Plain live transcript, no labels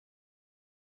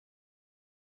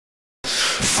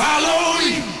follow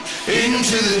me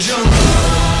into the jungle.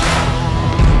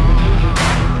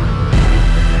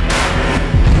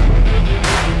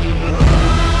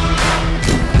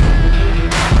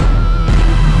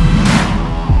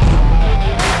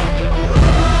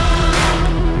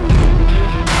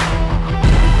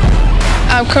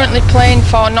 I'm currently playing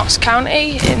for Notts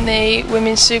County in the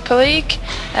Women's Super League.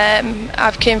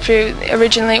 I've came through,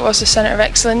 originally it was the Centre of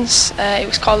Excellence, it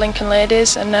was called Lincoln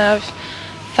Ladies, and now I've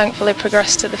thankfully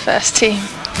progressed to the first team.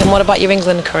 And what about your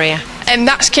England career?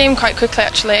 That came quite quickly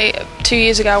actually. 2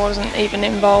 years ago I wasn't even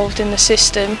involved in the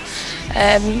system,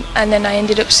 and then I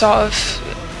ended up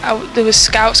there was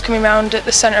scouts coming around at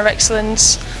the Centre of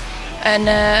Excellence, and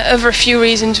over a few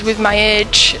reasons with my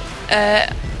age,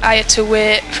 I had to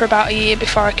wait for about a year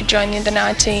before I could join the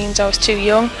under-19s. I was too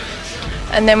young,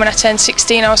 and then when I turned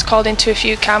 16 I was called into a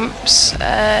few camps,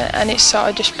 and it sort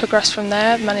of just progressed from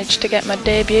there. I managed to get my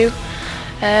debut,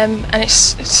 and it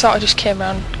sort of just came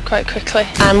around quite quickly.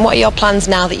 And what are your plans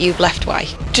now that you've left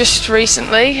Wyke? Just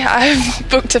recently I've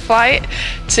booked a flight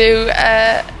to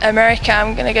America.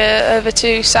 I'm going to go over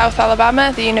to South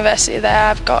Alabama, the university there.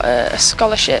 I've got a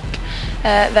scholarship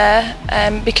there,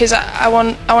 because I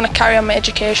want to carry on my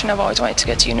education. I've always wanted to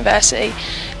go to university,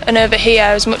 and over here,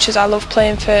 as much as I love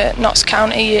playing for Notts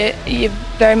County, you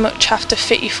very much have to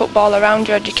fit your football around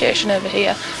your education over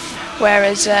here,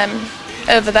 whereas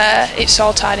over there it's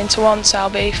all tied into one. So I'll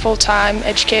be full-time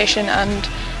education and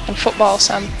football,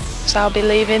 so I'll be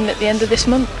leaving at the end of this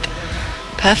month.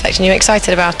 Perfect. And you're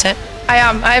excited about it? I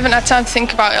am. I haven't had time to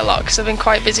think about it a lot because I've been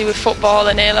quite busy with football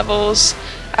and A-levels.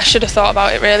 I should have thought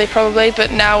about it really, probably, but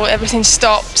now everything's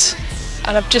stopped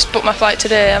and I've just booked my flight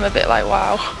today. I'm a bit like,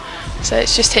 wow. So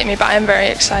it's just hit me, but I'm very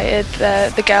excited.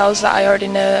 The girls that I already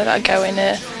know that are going,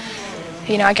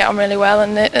 I get on really well,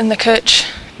 and the coach,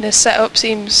 the setup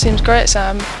seems great,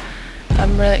 so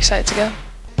I'm really excited to go.